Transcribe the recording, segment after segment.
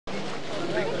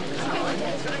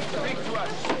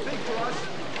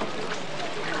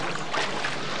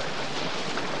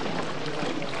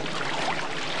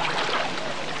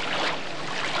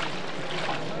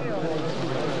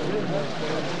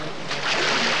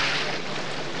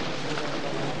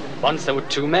Once there were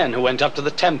two men who went up to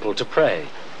the temple to pray.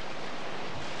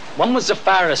 One was a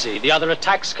Pharisee, the other a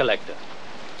tax collector.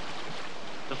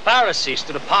 The Pharisee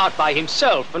stood apart by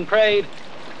himself and prayed,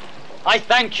 "I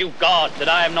thank you, God, that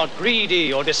I am not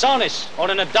greedy or dishonest or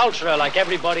an adulterer like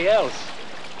everybody else.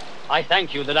 I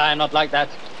thank you that I am not like that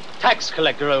tax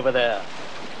collector over there.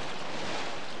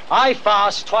 I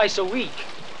fast twice a week,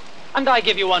 and I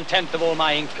give you 1/10 of all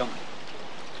my income."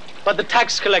 But the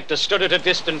tax collector stood at a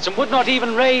distance and would not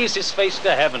even raise his face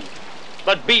to heaven,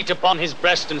 but beat upon his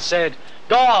breast and said,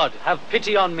 "God, have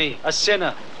pity on me, a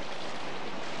sinner."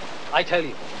 I tell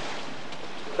you,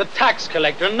 the tax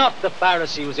collector, not the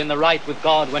Pharisee, was in the right with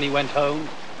God when he went home.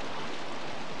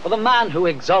 For the man who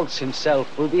exalts himself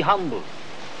will be humbled,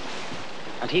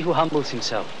 and he who humbles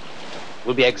himself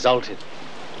will be exalted.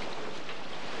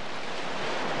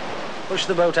 Push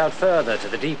the boat out further to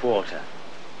the deep water.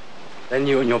 Then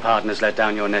you and your partners let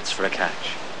down your nets for a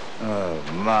catch. Oh,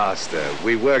 Master,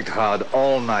 we worked hard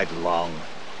all night long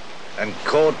and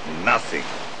caught nothing.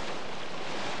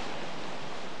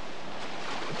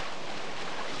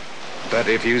 But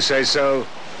if you say so,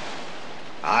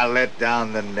 I'll let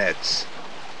down the nets.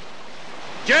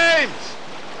 James!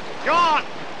 John!